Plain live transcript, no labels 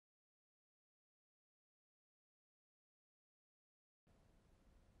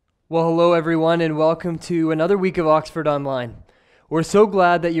Well, hello everyone, and welcome to another week of Oxford Online. We're so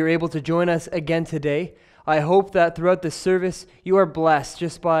glad that you're able to join us again today. I hope that throughout this service, you are blessed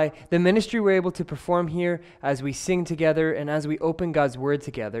just by the ministry we're able to perform here as we sing together and as we open God's Word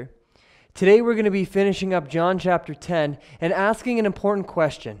together. Today, we're going to be finishing up John chapter 10 and asking an important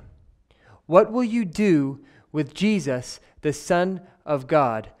question. What will you do with Jesus, the Son of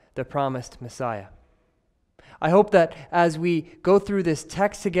God, the promised Messiah? I hope that as we go through this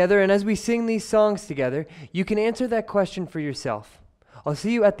text together and as we sing these songs together, you can answer that question for yourself. I'll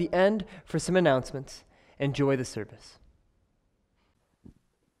see you at the end for some announcements. Enjoy the service.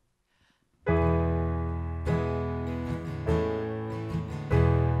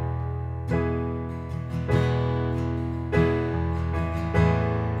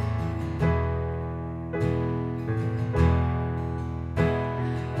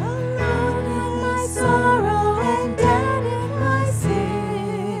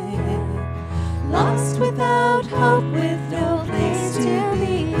 Without hope, with no place to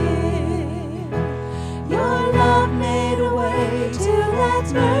begin, your love made a way to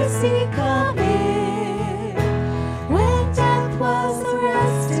let mercy come in. When death was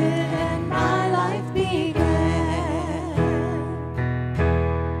arrested and my life began,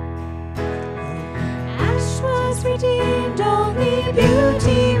 ash was redeemed, only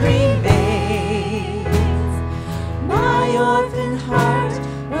beauty remains. My orphan heart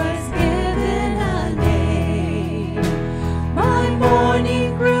was given a name. My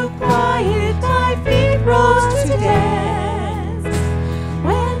morning grew quiet, my feet rose to dance.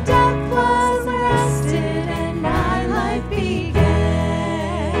 When death was arrested and my life began.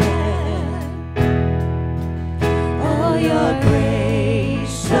 Oh, your grace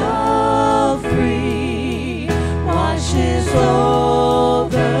so free washes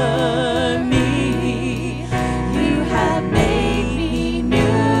over me. You have made me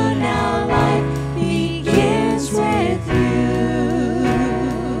new, now life begins with you.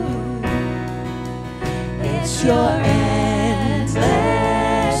 It's your endless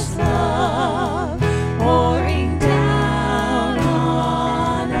love pouring down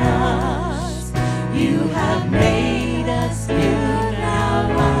on us. You have made us new, now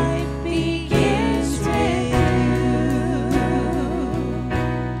life begins with you.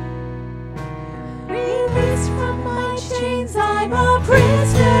 Released from my chains, I'm a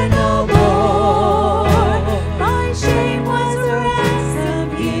prisoner no more. My shame was a ransom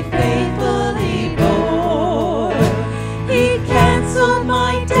he faithfully bore. He canceled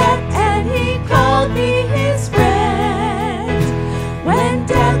my debt and he called me his friend. When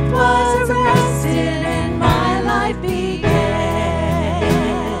death was arrested and my life began.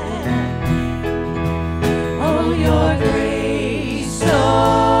 Oh, your grace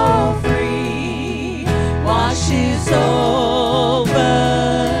so free washes over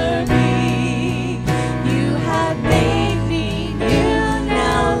me. You have made me new,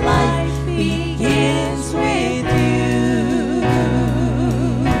 now life begins with you.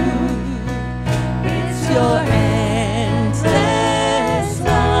 It's your endless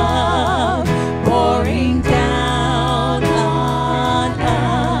love pouring down on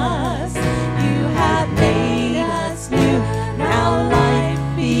us. You have made us new, now life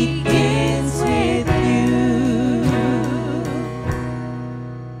begins with you.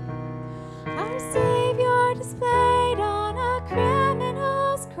 Our Savior displayed on a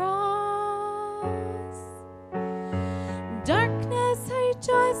criminal's cross. Darkness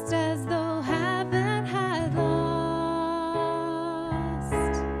rejoiced as though heaven had lost.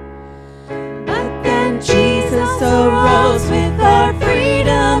 But then Jesus arose with our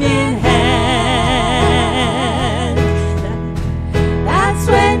freedom in hand. That's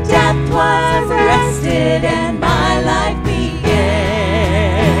when death was arrested and my life began.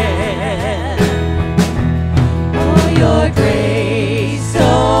 Oh, your grace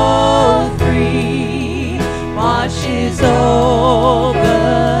so free washes over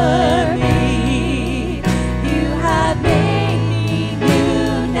me. You have made me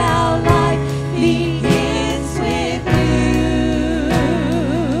new, now life begins with you.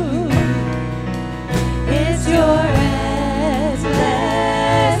 It's your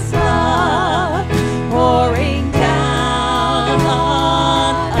endless love pouring down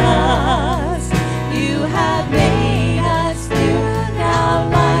on us. You have made us new, now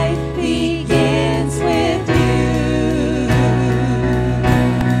life begins with you.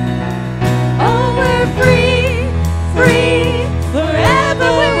 Oh, we're free, free,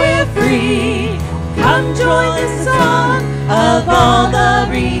 forever we're free. Come join the song of all the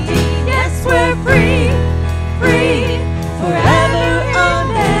redeemed. Yes, we're free, free, forever,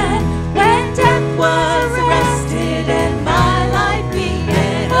 amen. When death was arrested and my life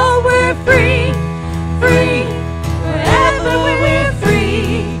began. Oh,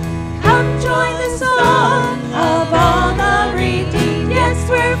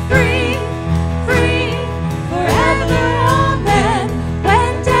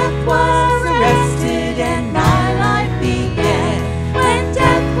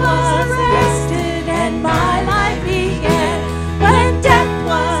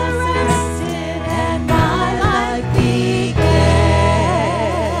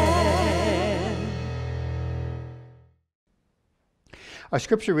 Our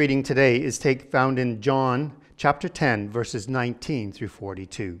scripture reading today is found in John chapter 10, verses 19 through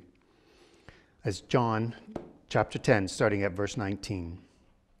 42. As John chapter 10, starting at verse 19.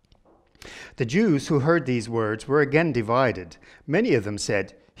 The Jews who heard these words were again divided. Many of them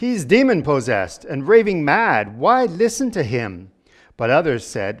said, "He's demon-possessed and raving mad. Why listen to him?" But others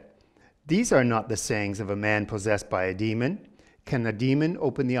said, "These are not the sayings of a man possessed by a demon. Can a demon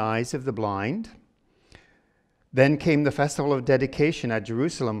open the eyes of the blind?" Then came the festival of dedication at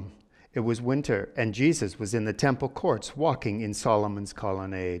Jerusalem. It was winter, and Jesus was in the temple courts walking in Solomon's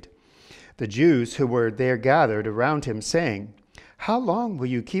colonnade. The Jews who were there gathered around him, saying, "How long will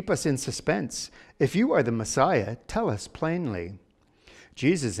you keep us in suspense? If you are the Messiah, tell us plainly."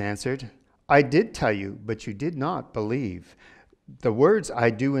 Jesus answered, "I did tell you, but you did not believe. The words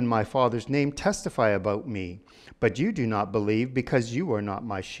I do in my Father's name testify about me, but you do not believe because you are not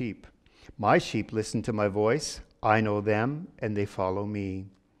my sheep. My sheep listen to my voice. I know them, and they follow me.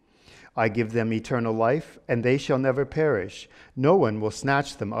 I give them eternal life, and they shall never perish. No one will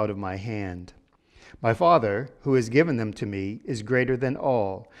snatch them out of my hand. My Father, who has given them to me, is greater than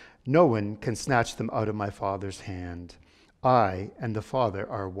all. No one can snatch them out of my Father's hand. I and the Father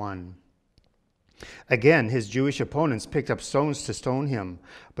are one." Again, his Jewish opponents picked up stones to stone him.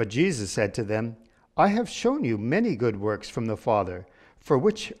 But Jesus said to them, "I have shown you many good works from the Father. For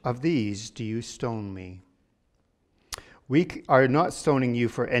which of these do you stone me?" "We are not stoning you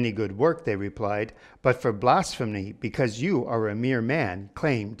for any good work," they replied, "but for blasphemy, because you are a mere man,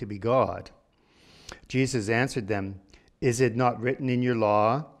 claim to be God." Jesus answered them, "Is it not written in your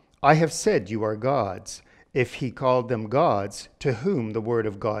law, 'I have said you are gods'? If he called them gods, to whom the word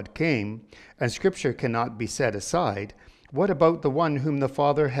of God came, and scripture cannot be set aside, what about the one whom the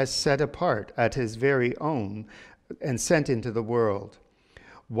Father has set apart at his very own and sent into the world?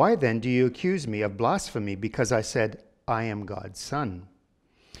 Why then do you accuse me of blasphemy because I said, 'I am God's Son'?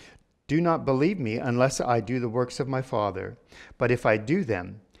 Do not believe me unless I do the works of my Father. But if I do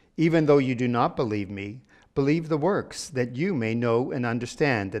them, even though you do not believe me, believe the works, that you may know and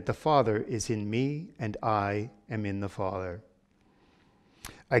understand that the Father is in me and I am in the Father."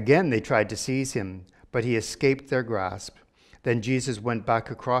 Again they tried to seize him, but he escaped their grasp. Then Jesus went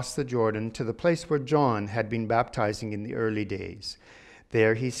back across the Jordan to the place where John had been baptizing in the early days.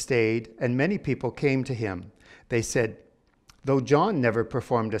 There he stayed, and many people came to him. They said, "Though John never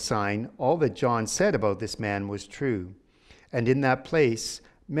performed a sign, all that John said about this man was true." And in that place,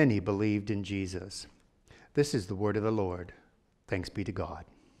 many believed in Jesus. This is the word of the Lord. Thanks be to God.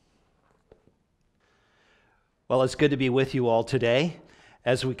 Well, it's good to be with you all today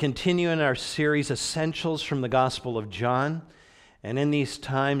as we continue in our series, Essentials from the Gospel of John. And in these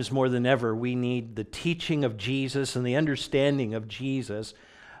times, more than ever, we need the teaching of Jesus and the understanding of Jesus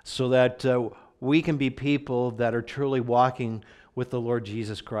so that we can be people that are truly walking with the Lord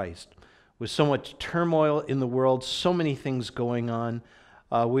Jesus Christ. With so much turmoil in the world, so many things going on,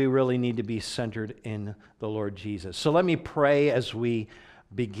 we really need to be centered in the Lord Jesus. So let me pray as we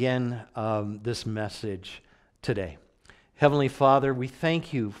begin this message today. Heavenly Father, we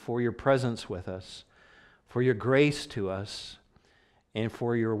thank you for your presence with us, for your grace to us, and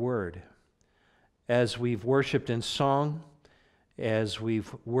for your word. As we've worshiped in song, as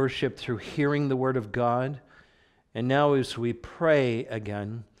we've worshiped through hearing the word of God, and now as we pray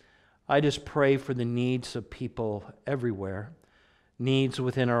again, I just pray for the needs of people everywhere, needs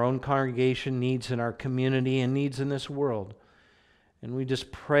within our own congregation, needs in our community, and needs in this world. And we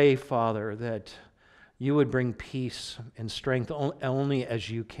just pray, Father, that you would bring peace and strength only as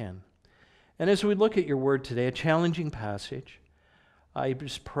you can. And as we look at your word today, a challenging passage, I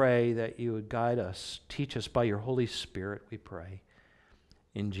just pray that you would guide us, teach us by your Holy Spirit, we pray.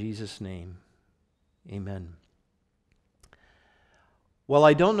 In Jesus' name, amen. Well,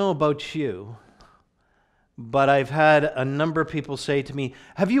 I don't know about you, but I've had a number of people say to me,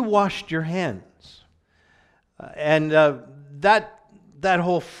 "Have you washed your hands?" And that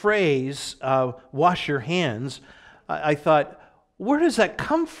whole phrase, wash your hands, I thought, where does that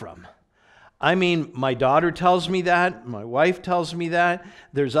come from? I mean, my daughter tells me that, my wife tells me that,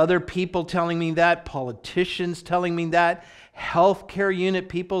 there's other people telling me that, politicians telling me that, healthcare unit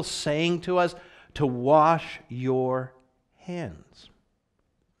people saying to us to wash your hands.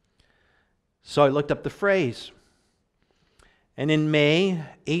 So I looked up the phrase. And in May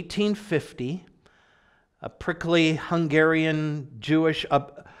 1850, a prickly Hungarian Jewish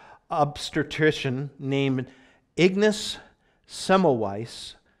obstetrician named Ignaz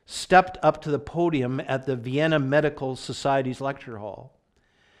Semmelweis stepped up to the podium at the Vienna Medical Society's lecture hall.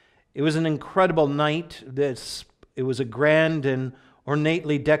 It was an incredible night. It was a grand and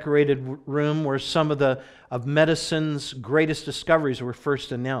ornately decorated room where some of medicine's greatest discoveries were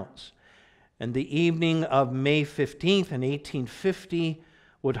first announced. And the evening of May 15th in 1850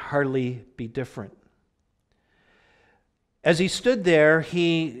 would hardly be different. As he stood there,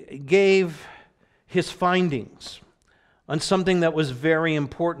 he gave his findings on something that was very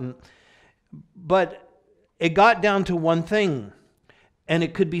important. But it got down to one thing, and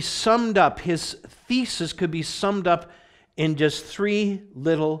it could be summed up, his thesis could be summed up in just 3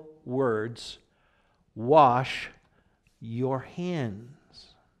 little words: wash your hands.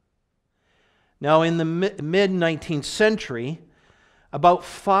 Now, in the mid-19th century, about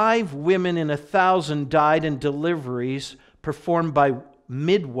 5 women in 1,000 died in deliveries performed by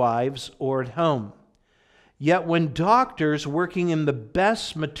midwives or at home. Yet when doctors working in the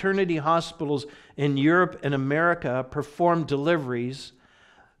best maternity hospitals in Europe and America performed deliveries,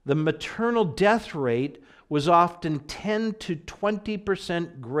 the maternal death rate was often 10 to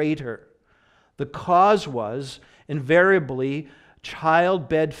 20% greater. The cause was invariably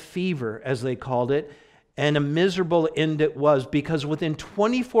childbed fever, as they called it, and a miserable end it was, because within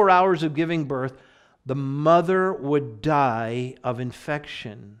 24 hours of giving birth, the mother would die of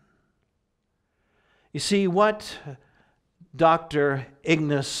infection. You see, what Dr.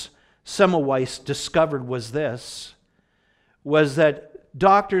 Ignaz Semmelweis discovered was that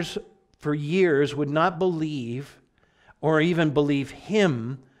doctors for years would not believe, or even believe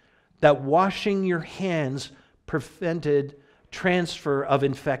him, that washing your hands prevented transfer of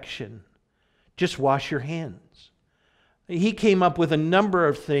infection. Just wash your hands. He came up with a number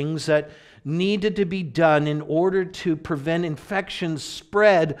of things that needed to be done in order to prevent infections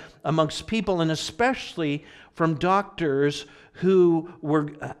spread amongst people, and especially from doctors who were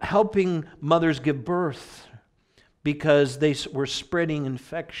helping mothers give birth, because they were spreading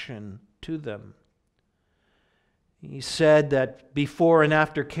infection to them. He said that before and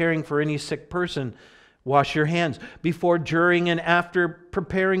after caring for any sick person, wash your hands. Before, during, and after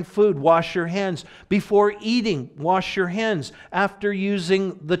preparing food, wash your hands. Before eating, wash your hands. After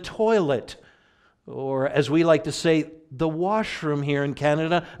using the toilet, or as we like to say, the washroom here in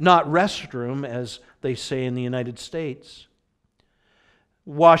Canada, not restroom, as they say in the United States.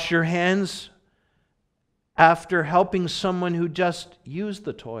 Wash your hands after helping someone who just used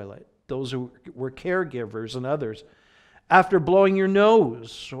the toilet, those who were caregivers and others. After blowing your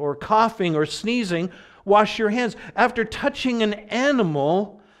nose or coughing or sneezing, wash your hands. After touching an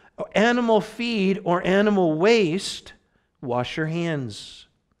animal feed or animal waste, wash your hands.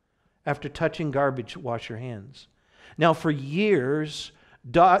 After touching garbage, wash your hands. Now, for years,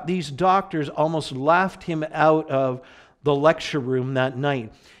 these doctors almost laughed him out of the lecture room that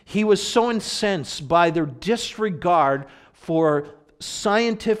night. He was so incensed by their disregard for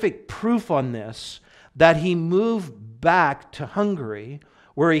scientific proof on this that he moved back to Hungary,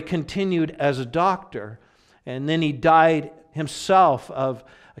 where he continued as a doctor. And then he died himself of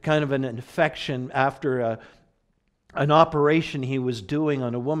a kind of an infection after an operation he was doing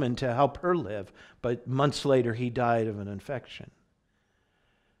on a woman to help her live. But months later, he died of an infection.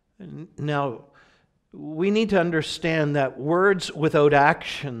 Now, we need to understand that words without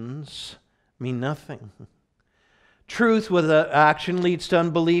actions mean nothing. Truth without action leads to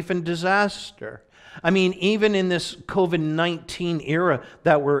unbelief and disaster. I mean, even in this COVID-19 era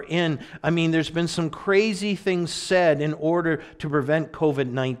that we're in, there's been some crazy things said in order to prevent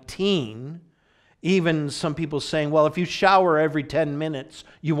COVID-19. Even some people saying, well, if you shower every 10 minutes,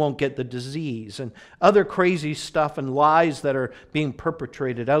 you won't get the disease. And other crazy stuff and lies that are being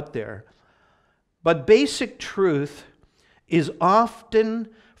perpetrated out there. But basic truth is often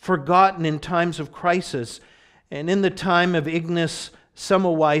forgotten in times of crisis. And in the time of Ignaz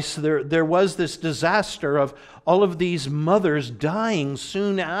Semmelweis, there was this disaster of all of these mothers dying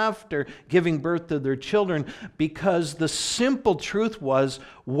soon after giving birth to their children, because the simple truth was,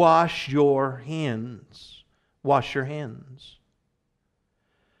 wash your hands. Wash your hands.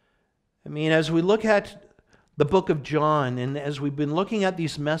 As we look at the book of John, and as we've been looking at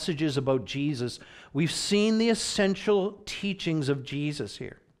these messages about Jesus, we've seen the essential teachings of Jesus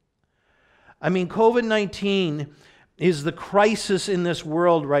here. COVID-19 is the crisis in this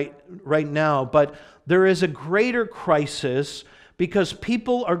world right now, but there is a greater crisis, because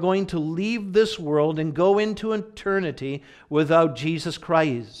people are going to leave this world and go into eternity without Jesus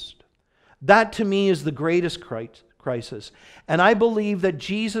Christ. That, to me, is the greatest crisis. And I believe that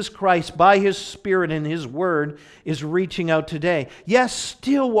Jesus Christ, by His Spirit and His Word, is reaching out today. Yes,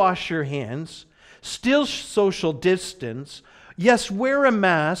 still wash your hands, still social distance, Yes, wear a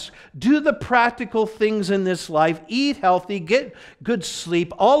mask, do the practical things in this life, eat healthy, get good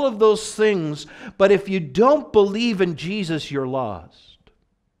sleep, all of those things. But if you don't believe in Jesus, you're lost,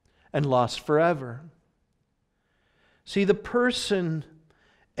 and lost forever. See, the person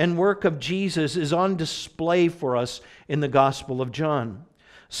and work of Jesus is on display for us in the Gospel of John.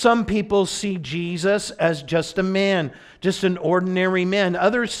 Some people see Jesus as just a man, just an ordinary man.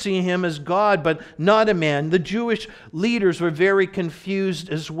 Others see him as God, but not a man. The Jewish leaders were very confused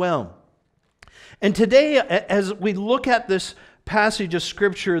as well. And today, as we look at this passage of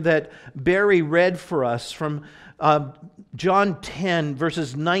Scripture that Barry read for us from John 10,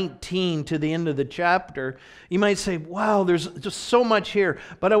 verses 19 to the end of the chapter, you might say, wow, there's just so much here.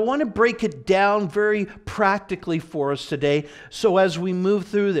 But I want to break it down very practically for us today, so as we move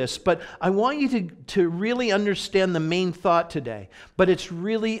through this. But I want you to really understand the main thought today. But it's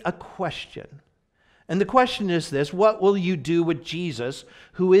really a question. And the question is this: what will you do with Jesus,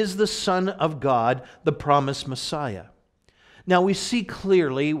 who is the Son of God, the promised Messiah? Now we see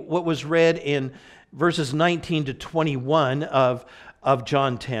clearly what was read in verses 19 to 21 of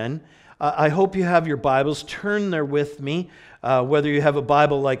John 10. I hope you have your Bibles. Turn there with me, whether you have a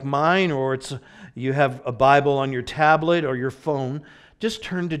Bible like mine or you have a Bible on your tablet or your phone. Just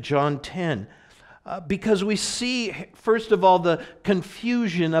turn to John 10. Because we see, first of all, the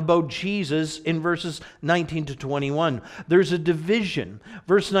confusion about Jesus in verses 19 to 21. There's a division.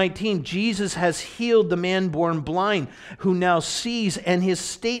 Verse 19, Jesus has healed the man born blind who now sees, and his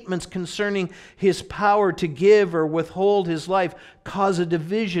statements concerning his power to give or withhold his life cause a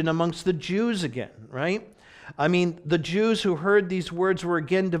division amongst the Jews again, right? I mean, the Jews who heard these words were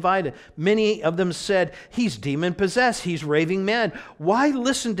again divided. Many of them said, he's demon-possessed, he's raving mad. Why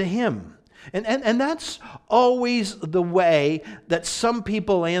listen to him? And that's always the way that some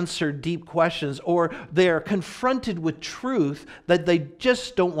people answer deep questions, or they are confronted with truth that they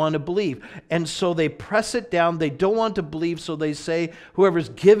just don't want to believe. And so they press it down. They don't want to believe, so they say whoever's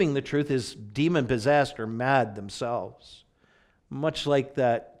giving the truth is demon-possessed or mad themselves. Much like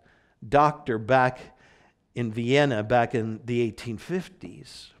that doctor back in Vienna back in the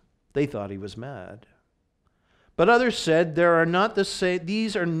 1850s. They thought he was mad. But others said,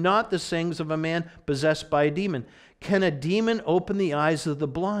 these are not the sayings of a man possessed by a demon. Can a demon open the eyes of the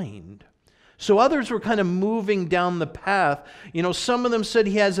blind? So others were kind of moving down the path. You know, some of them said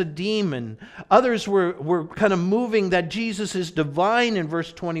he has a demon. Others were kind of moving that Jesus is divine in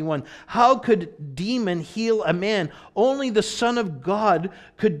verse 21. How could demon heal a man? Only the Son of God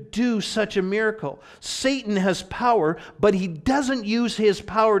could do such a miracle. Satan has power, but he doesn't use his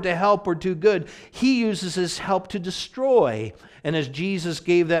power to help or do good. He uses his help to destroy. And as Jesus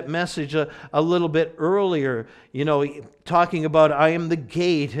gave that message a little bit earlier, you know, talking about I am the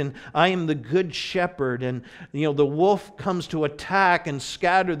gate and I am the good shepherd, and you know, the wolf comes to attack and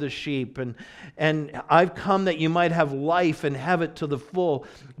scatter the sheep, and I've come that you might have life and have it to the full.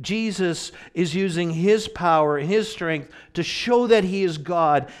 Jesus is using his power and his strength to show that he is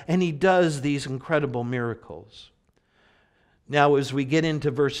God, and he does these incredible miracles. Now, as we get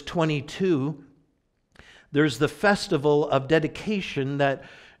into verse 22, there's the festival of dedication that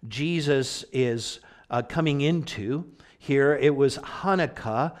Jesus is coming into. Here it was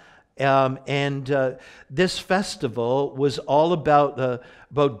Hanukkah, and this festival was all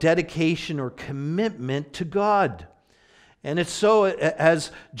about dedication or commitment to God. And it's so,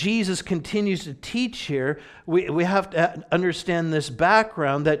 as Jesus continues to teach here, we have to understand this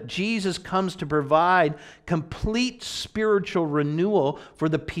background that Jesus comes to provide complete spiritual renewal for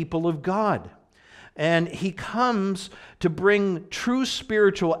the people of God. And he comes to bring true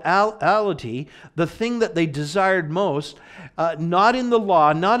spirituality, the thing that they desired most, not in the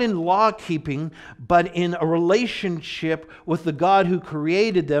law, not in law keeping, but in a relationship with the God who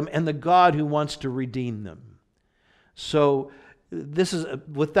created them and the God who wants to redeem them. So this is,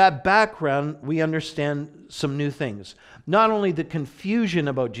 with that background, we understand some new things. Not only the confusion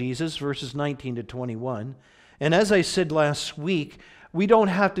about Jesus, verses 19 to 21, and as I said last week, we don't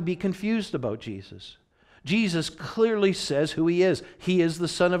have to be confused about Jesus. Jesus clearly says who he is. He is the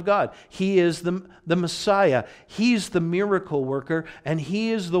Son of God. He is the Messiah. He's the miracle worker, and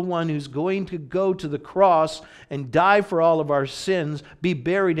he is the one who's going to go to the cross and die for all of our sins, be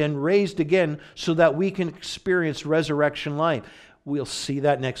buried and raised again so that we can experience resurrection life. We'll see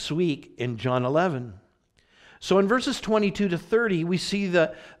that next week in John 11. So in verses 22 to 30, we see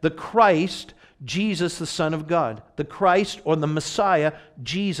the Christ, Jesus, the Son of God. The Christ, or the Messiah,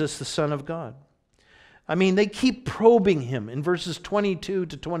 Jesus, the Son of God. I mean, they keep probing him in verses 22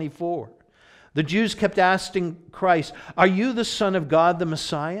 to 24. The Jews kept asking Christ, "Are you the Son of God, the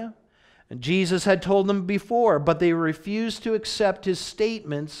Messiah?" And Jesus had told them before, but they refused to accept his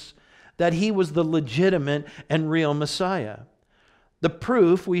statements that he was the legitimate and real Messiah. The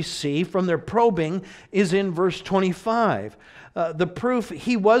proof we see from their probing is in verse 25. The proof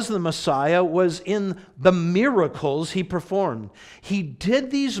he was the Messiah was in the miracles he performed. He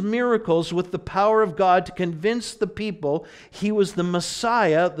did these miracles with the power of God to convince the people he was the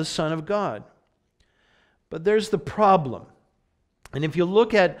Messiah, the Son of God. But there's the problem. And if you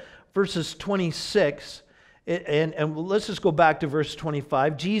look at verses 26, and let's just go back to verse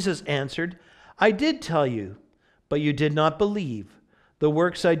 25. Jesus answered, I did tell you, but you did not believe. The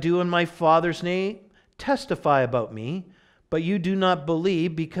works I do in my Father's name testify about me, but you do not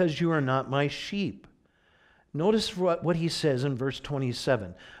believe because you are not my sheep. Notice what he says in verse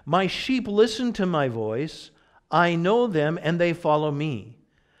 27. My sheep listen to my voice. I know them and they follow me.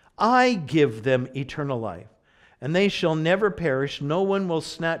 I give them eternal life, and they shall never perish. No one will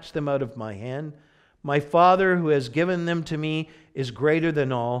snatch them out of my hand. My Father who has given them to me is greater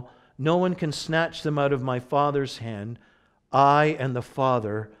than all. No one can snatch them out of my Father's hand. I and the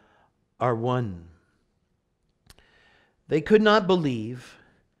Father are one. They could not believe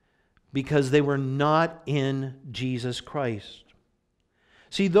because they were not in Jesus Christ.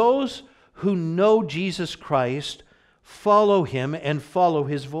 See, those who know Jesus Christ follow him and follow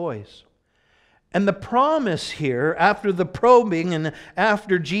his voice. And the promise here, after the probing and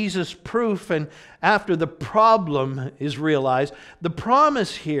after Jesus' proof and after the problem is realized, the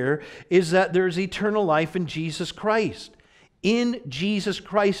promise here is that there's eternal life in Jesus Christ. In Jesus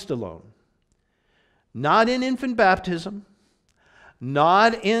Christ alone. Not in infant baptism,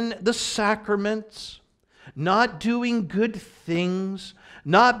 not in the sacraments, not doing good things,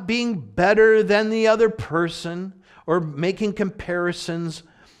 not being better than the other person or making comparisons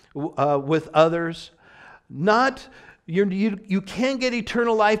with others. You can't get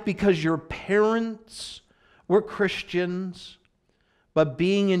eternal life because your parents were Christians, but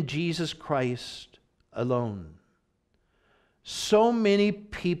being in Jesus Christ alone. So many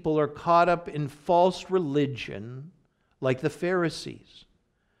people are caught up in false religion like the Pharisees.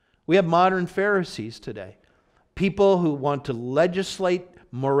 We have modern Pharisees today. People who want to legislate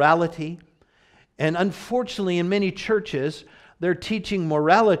morality. And unfortunately, in many churches, they're teaching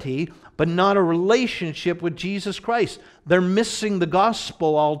morality, but not a relationship with Jesus Christ. They're missing the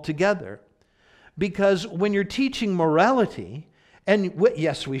gospel altogether. Because when you're teaching morality, and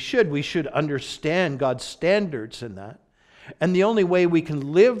yes, we should understand God's standards in that. And the only way we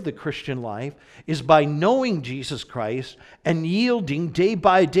can live the Christian life is by knowing Jesus Christ and yielding day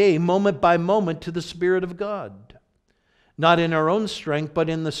by day, moment by moment to the Spirit of God. Not in our own strength, but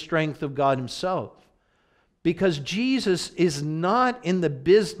in the strength of God himself. Because Jesus is not in the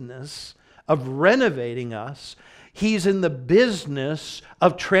business of renovating us. He's in the business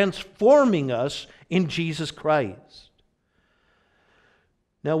of transforming us in Jesus Christ.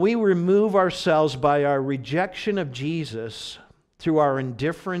 Now, we remove ourselves by our rejection of Jesus through our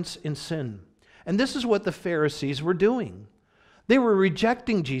indifference in sin. And this is what the Pharisees were doing. They were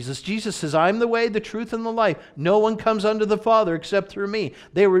rejecting Jesus. Jesus says, I'm the way, the truth, and the life. No one comes unto the Father except through me.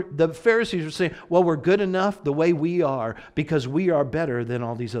 The Pharisees were saying, well, we're good enough the way we are because we are better than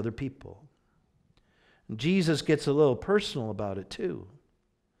all these other people. And Jesus gets a little personal about it too.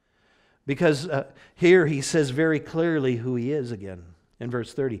 Because here he says very clearly who he is again. In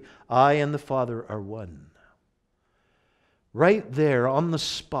verse 30, I and the Father are one. Right there on the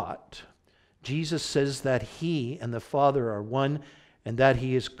spot, Jesus says that he and the Father are one and that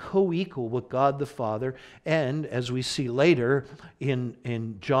he is co-equal with God the Father. And as we see later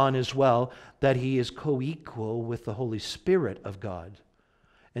in John as well, that he is co-equal with the Holy Spirit of God.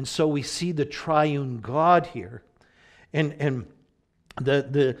 And so we see the triune God here. And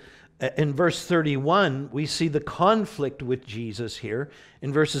in verse 31, we see the conflict with Jesus here.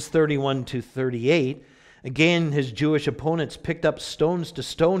 In verses 31 to 38, again, his Jewish opponents picked up stones to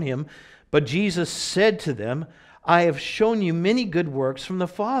stone him, but Jesus said to them, I have shown you many good works from the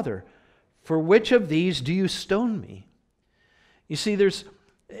Father. For which of these do you stone me? You see,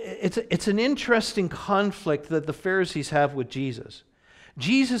 it's an interesting conflict that the Pharisees have with Jesus.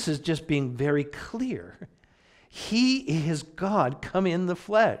 Jesus is just being very clear. He is God come in the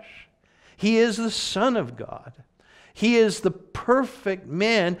flesh. He is the Son of God. He is the perfect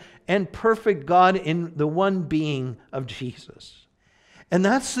man and perfect God in the one being of Jesus. And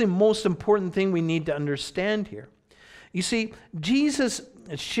that's the most important thing we need to understand here. You see, Jesus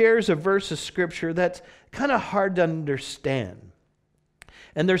shares a verse of Scripture that's kind of hard to understand.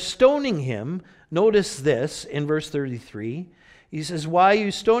 And they're stoning him. Notice this in verse 33. He says, why are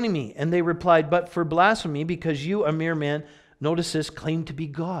you stoning me? And they replied, but for blasphemy, because you, a mere man, notice this, claim to be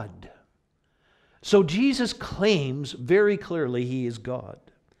God. So Jesus claims very clearly he is God.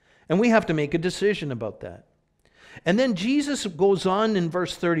 And we have to make a decision about that. And then Jesus goes on in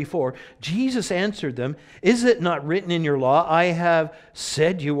verse 34. Jesus answered them, "Is it not written in your law, I have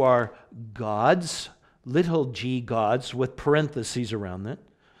said you are gods," little g gods, with parentheses around it,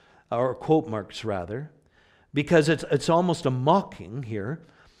 or quote marks rather, because it's almost a mocking here.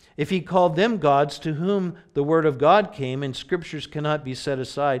 If he called them gods to whom the word of God came and scriptures cannot be set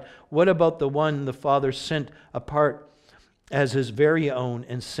aside, what about the one the Father sent apart as his very own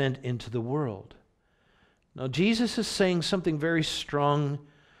and sent into the world? Now, Jesus is saying something very strong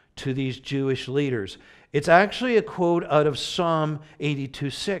to these Jewish leaders. It's actually a quote out of Psalm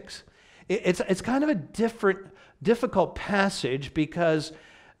 82:6. It's kind of a difficult passage because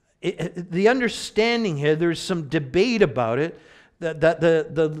the understanding here, there's some debate about it, that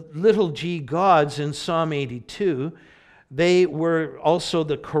the little g gods in Psalm 82, they were also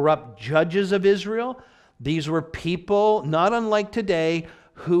the corrupt judges of Israel. These were people, not unlike today,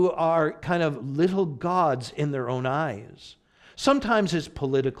 who are kind of little gods in their own eyes. Sometimes it's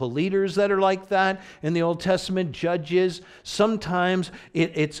political leaders that are like that in the Old Testament, judges. Sometimes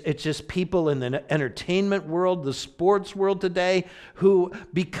it's just people in the entertainment world, the sports world today, who,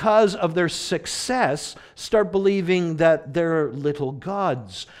 because of their success, start believing that they're little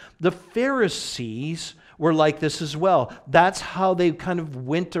gods. The Pharisees were like this as well. That's how they kind of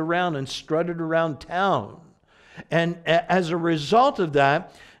went around and strutted around town. And as a result of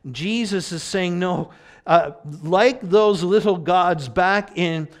that, Jesus is saying, no, like those little gods back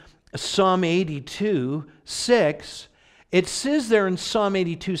in Psalm 82:6, it says there in Psalm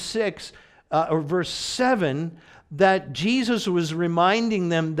 82:6, or verse 7, that Jesus was reminding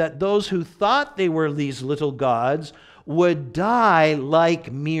them that those who thought they were these little gods would die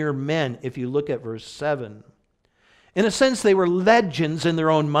like mere men, if you look at verse 7. In a sense, they were legends in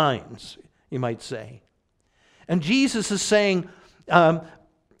their own minds, you might say. And Jesus is saying,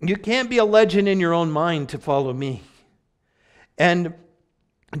 you can't be a legend in your own mind to follow me. And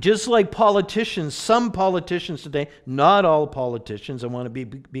just like politicians, some politicians today, not all politicians, I want to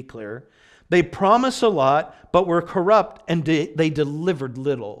be clear, they promise a lot, but were corrupt and they delivered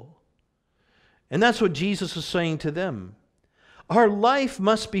little. And that's what Jesus is saying to them. Our life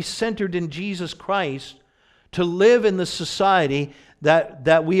must be centered in Jesus Christ to live in the society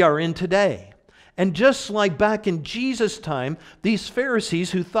that we are in today. And just like back in Jesus' time, these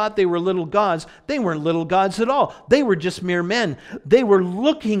Pharisees who thought they were little gods, they weren't little gods at all. They were just mere men. They were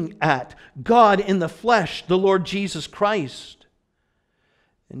looking at God in the flesh, the Lord Jesus Christ.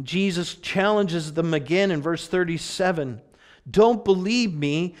 And Jesus challenges them again in verse 37. Don't believe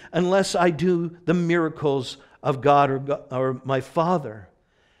me unless I do the miracles of God or my Father.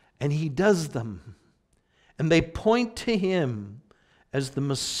 And he does them. And they point to him as the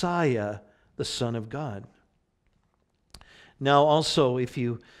Messiah, the Son of God. Now also, if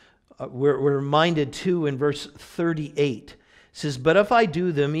we're reminded too in verse 38, it says, but if I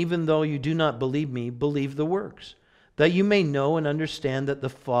do them, even though you do not believe me, believe the works, that you may know and understand that the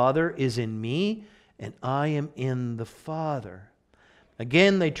Father is in me and I am in the Father.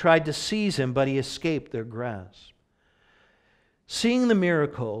 Again, they tried to seize him, but he escaped their grasp. Seeing the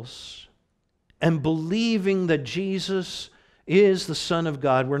miracles and believing that Jesus is the Son of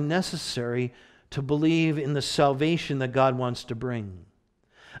God were necessary to believe in the salvation that God wants to bring.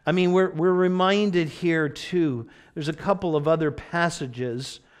 I mean, we're reminded here too, there's a couple of other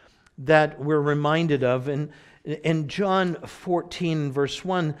passages that we're reminded of. And in John 14, verse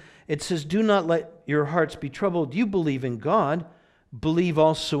 1, it says, do not let your hearts be troubled. You believe in God, believe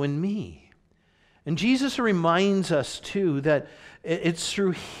also in me. And Jesus reminds us too that it's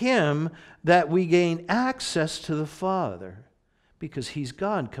through him that we gain access to the Father, because he's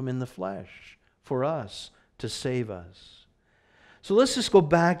God come in the flesh for us to save us. So let's just go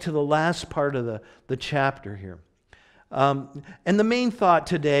back to the last part of the chapter here. And the main thought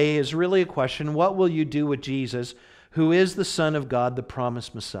today is really a question: what will you do with Jesus, who is the Son of God, the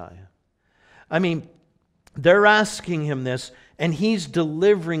promised Messiah? I mean, they're asking him this, and he's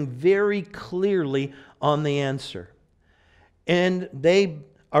delivering very clearly on the answer. And they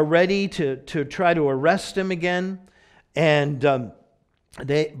are ready to try to arrest him again. And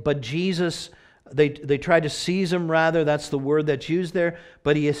but Jesus, they try to seize him rather. That's the word that's used there.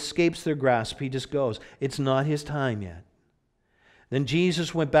 But he escapes their grasp. He just goes. It's not his time yet. Then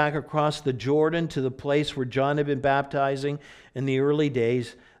Jesus went back across the Jordan to the place where John had been baptizing in the early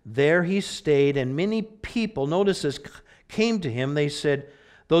days. There he stayed, and many people, notice this, came to him. They said,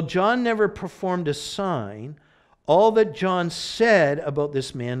 though John never performed a sign, all that John said about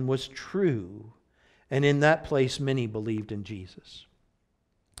this man was true. And in that place, many believed in Jesus.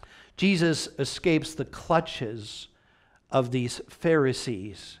 Jesus escapes the clutches of these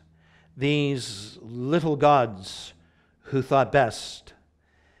Pharisees, these little gods who thought best.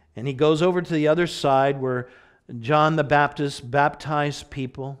 And he goes over to the other side where John the Baptist baptized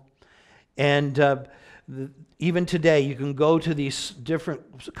people. And even today, you can go to these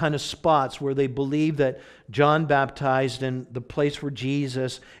different kind of spots where they believe that John baptized in the place where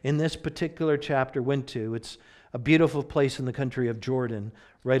Jesus, in this particular chapter, went to. It's a beautiful place in the country of Jordan,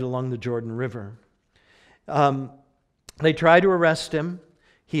 right along the Jordan River. They try to arrest him.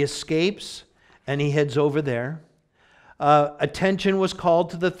 He escapes, and he heads over there. Attention was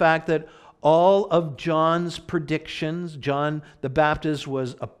called to the fact that all of John's predictions, John the Baptist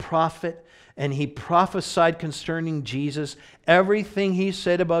was a prophet, and he prophesied concerning Jesus. Everything he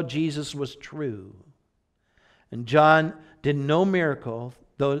said about Jesus was true. And John did no miracle,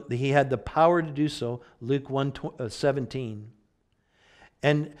 though he had the power to do so, Luke 1:17.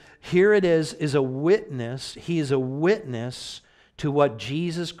 And here it is a witness. He is a witness to what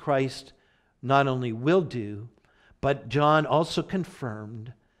Jesus Christ not only will do, but John also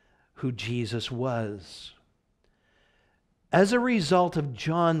confirmed who Jesus was. As a result of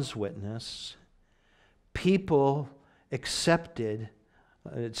John's witness, people accepted.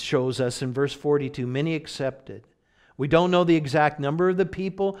 It shows us in verse 42, many accepted. We don't know the exact number of the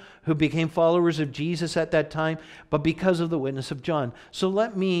people who became followers of Jesus at that time, but because of the witness of John. So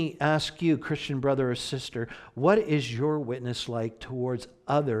let me ask you, Christian brother or sister, what is your witness like towards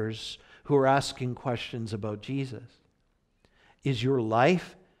others who are asking questions about Jesus? Is your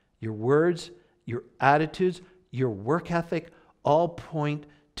life, your words, your attitudes, your work ethic all point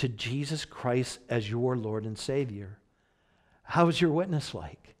to Jesus Christ as your Lord and Savior? How is your witness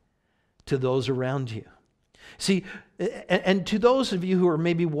like to those around you? See, and to those of you who are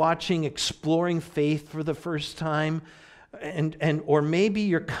maybe watching Exploring Faith for the first time, or maybe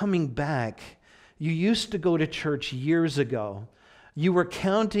you're coming back, you used to go to church years ago. You were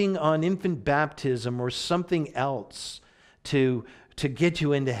counting on infant baptism or something else to get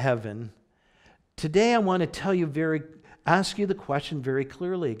you into heaven. Today I want to ask you the question very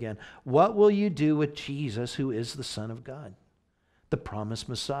clearly again. What will you do with Jesus, who is the Son of God, the promised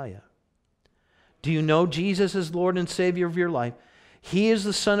Messiah? Do you know Jesus as Lord and Savior of your life? He is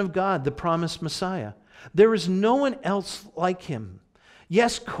the Son of God, the promised Messiah. There is no one else like him.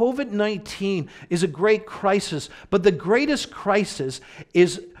 Yes, COVID-19 is a great crisis, but the greatest crisis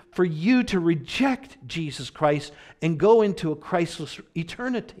is for you to reject Jesus Christ and go into a Christless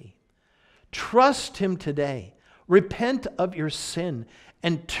eternity. Trust him today. Repent of your sin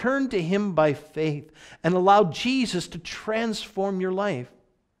and turn to him by faith and allow Jesus to transform your life.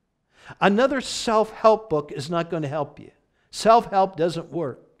 Another self-help book is not going to help you. Self-help doesn't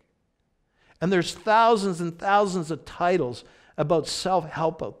work. And there's thousands and thousands of titles about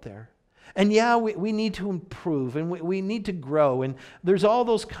self-help out there. And yeah, we need to improve and we need to grow, and there's all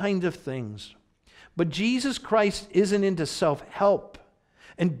those kinds of things. But Jesus Christ isn't into self-help.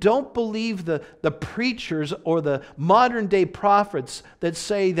 And don't believe the preachers or the modern day prophets that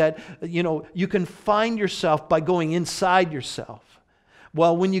say that, you can find yourself by going inside yourself.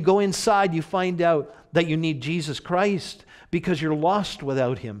 Well, when you go inside, you find out that you need Jesus Christ because you're lost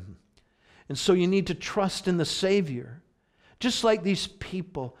without him. And so you need to trust in the Savior. Just like these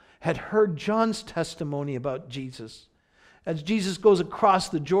people had heard John's testimony about Jesus. As Jesus goes across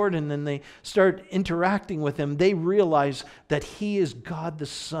the Jordan and they start interacting with him, they realize that he is God the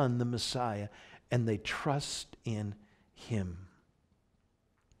Son, the Messiah, and they trust in him.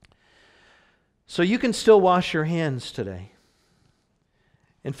 So you can still wash your hands today.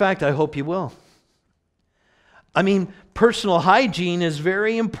 In fact, I hope you will. Personal hygiene is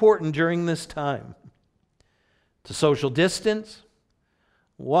very important during this time. To social distance,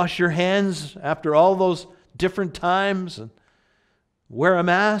 wash your hands after all those different times, and wear a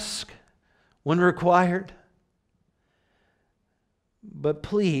mask when required. But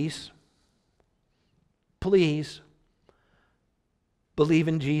please believe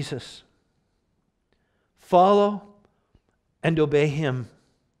in Jesus. Follow and obey him.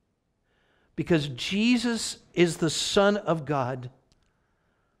 Because Jesus is the Son of God,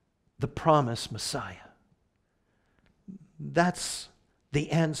 the promised Messiah. That's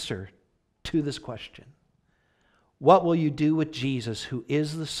the answer to this question. What will you do with Jesus, who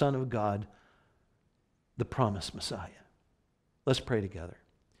is the Son of God, the promised Messiah? Let's pray together.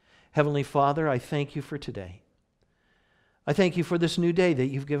 Heavenly Father, I thank you for today. I thank you for this new day that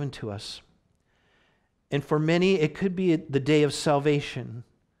you've given to us. And for many, it could be the day of salvation,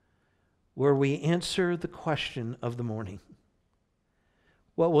 where we answer the question of the morning.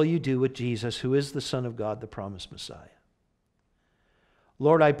 What will you do with Jesus, who is the Son of God, the promised Messiah?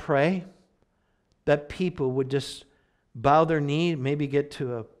 Lord, I pray that people would just bow their knee, maybe get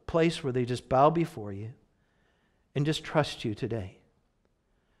to a place where they just bow before you and just trust you today,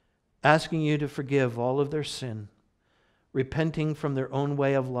 asking you to forgive all of their sin, repenting from their own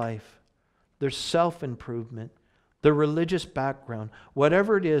way of life, their self-improvement, their religious background,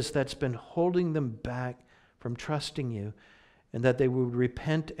 whatever it is that's been holding them back from trusting you, and that they would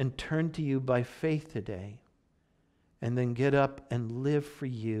repent and turn to you by faith today, and then get up and live for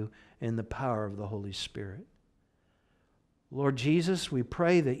you in the power of the Holy Spirit. Lord Jesus, we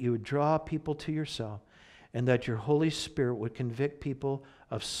pray that you would draw people to yourself, and that your Holy Spirit would convict people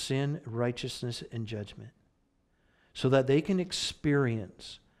of sin, righteousness, and judgment, so that they can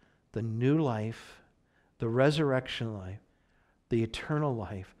experience the new life, the resurrection life, the eternal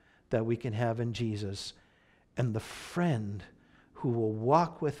life that we can have in Jesus, and the friend who will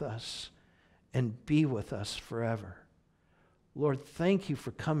walk with us and be with us forever. Lord, thank you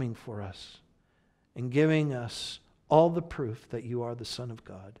for coming for us and giving us all the proof that you are the Son of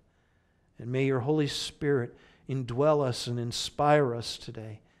God. And may your Holy Spirit indwell us and inspire us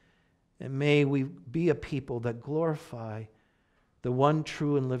today. And may we be a people that glorify the one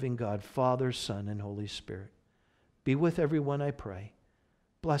true and living God, Father, Son, and Holy Spirit. Be with everyone, I pray.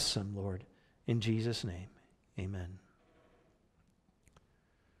 Bless them, Lord. In Jesus' name, amen.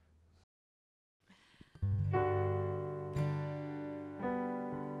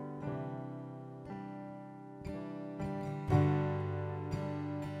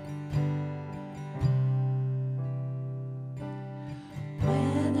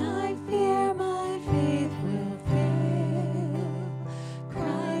 When I fear my faith will fail,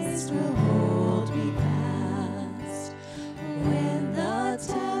 Christ will hold me fast. When the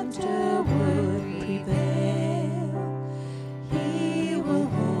tempter would prevail, He will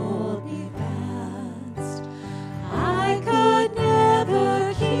hold me fast. I could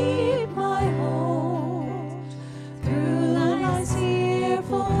never keep my hold through life's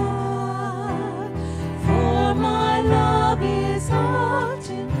fearful path, for my love is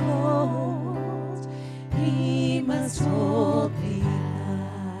often cold. He must hold me fast.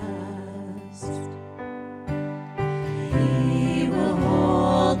 He will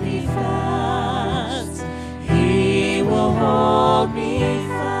hold me fast. He will hold me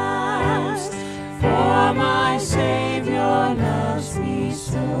fast. For my Savior loves me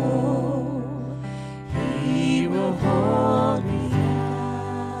so. He will hold me fast.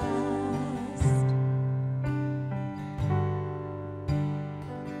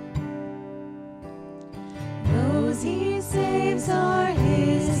 Those He saves are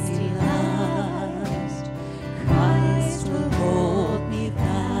His delight. Christ will hold me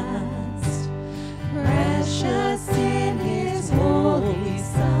fast. Precious in His holy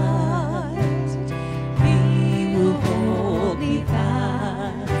sight, He will hold me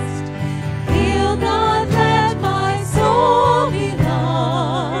fast. He'll not let my soul be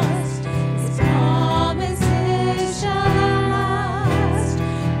lost. His promises shall last.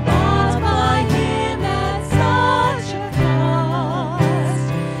 Bought by Him at such a cost,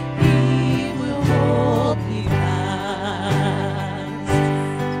 He will hold me fast.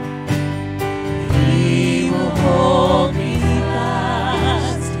 He will hold me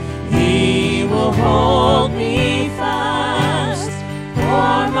fast. He will hold me fast.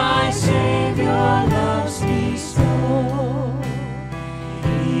 For my Savior loves me so.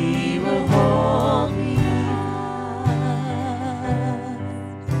 He will hold me fast.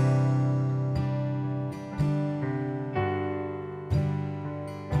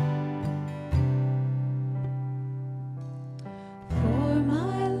 For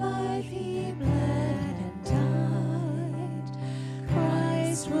my life He bled and died.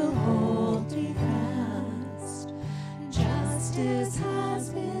 Christ will hold me fast. Justice has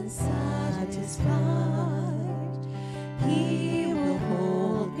been satisfied. He will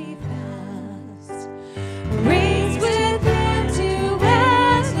hold me fast. Reigns with Him to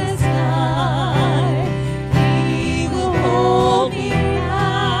endless life. He will hold me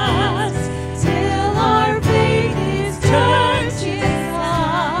fast till our faith is turned to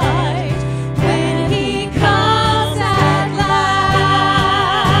sight. When He comes at last,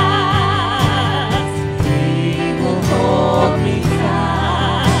 He will hold me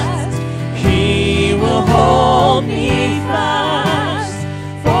fast. He will hold me fast.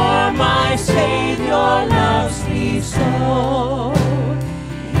 For my Savior loves me so.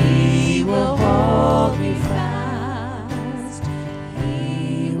 He will hold me fast.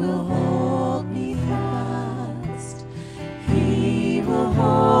 He will hold me fast. He will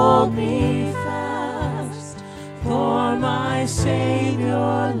hold me fast. For my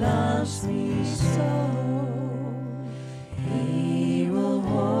Savior loves me so. He will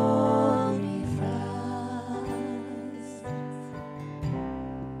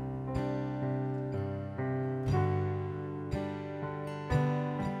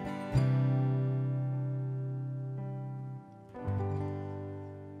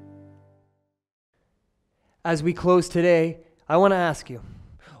As we close today, I want to ask you,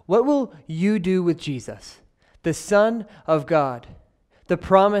 what will you do with Jesus, the Son of God, the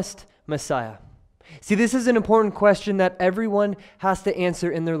promised Messiah? See, this is an important question that everyone has to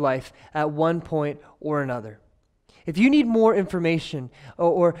answer in their life at one point or another. If you need more information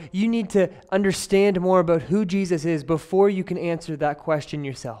or you need to understand more about who Jesus is before you can answer that question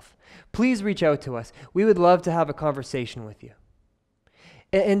yourself, please reach out to us. We would love to have a conversation with you.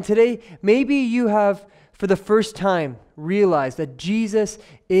 And today, maybe you have, for the first time, realized that Jesus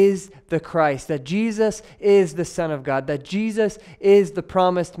is the Christ, that Jesus is the Son of God, that Jesus is the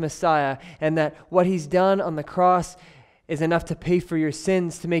promised Messiah, and that what he's done on the cross is enough to pay for your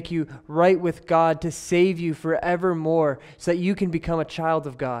sins, to make you right with God, to save you forevermore, so that you can become a child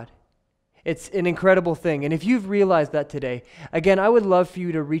of God. It's an incredible thing. And if you've realized that today, again, I would love for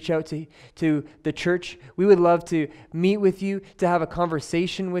you to reach out to the church. We would love to meet with you, to have a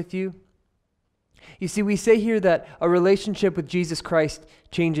conversation with you. You see, we say here that a relationship with Jesus Christ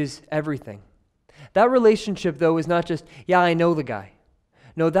changes everything. That relationship, though, is not just, yeah, I know the guy.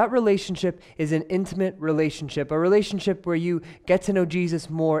 No, that relationship is an intimate relationship, a relationship where you get to know Jesus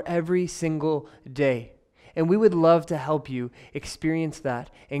more every single day. And we would love to help you experience that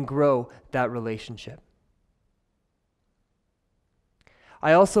and grow that relationship.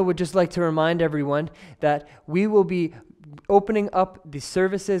 I also would just like to remind everyone that we will be opening up the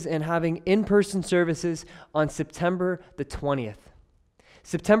services and having in-person services on September the 20th.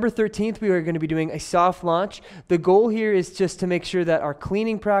 September 13th, we are going to be doing a soft launch. The goal here is just to make sure that our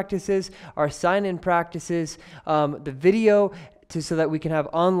cleaning practices, our sign-in practices, the video, so that we can have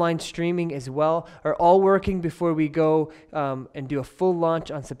online streaming as well, are all working before we go and do a full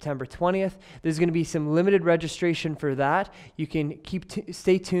launch on September 20th. There's going to be some limited registration for that. You can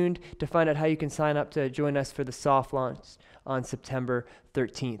stay tuned to find out how you can sign up to join us for the soft launch on September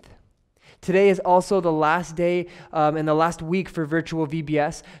 13th. Today is also the last day and the last week for virtual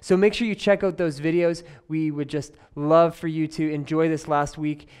VBS, so make sure you check out those videos. We would just love for you to enjoy this last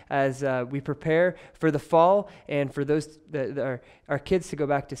week as we prepare for the fall and for those our kids to go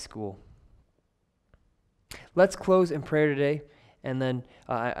back to school. Let's close in prayer today, and then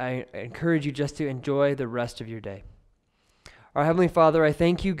I encourage you just to enjoy the rest of your day. Our Heavenly Father, I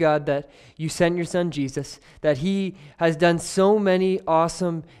thank you, God, that you sent your Son, Jesus, that he has done so many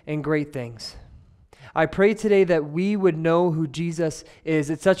awesome and great things. I pray today that we would know who Jesus is.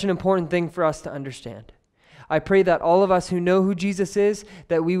 It's such an important thing for us to understand. I pray that all of us who know who Jesus is,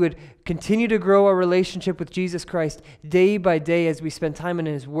 that we would continue to grow our relationship with Jesus Christ day by day as we spend time in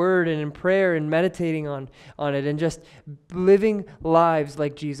his word and in prayer and meditating on it and just living lives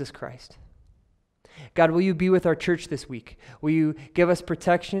like Jesus Christ. God, will you be with our church this week? Will you give us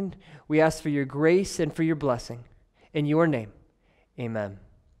protection? We ask for your grace and for your blessing. In your name, amen.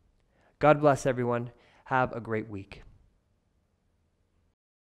 God bless everyone. Have a great week.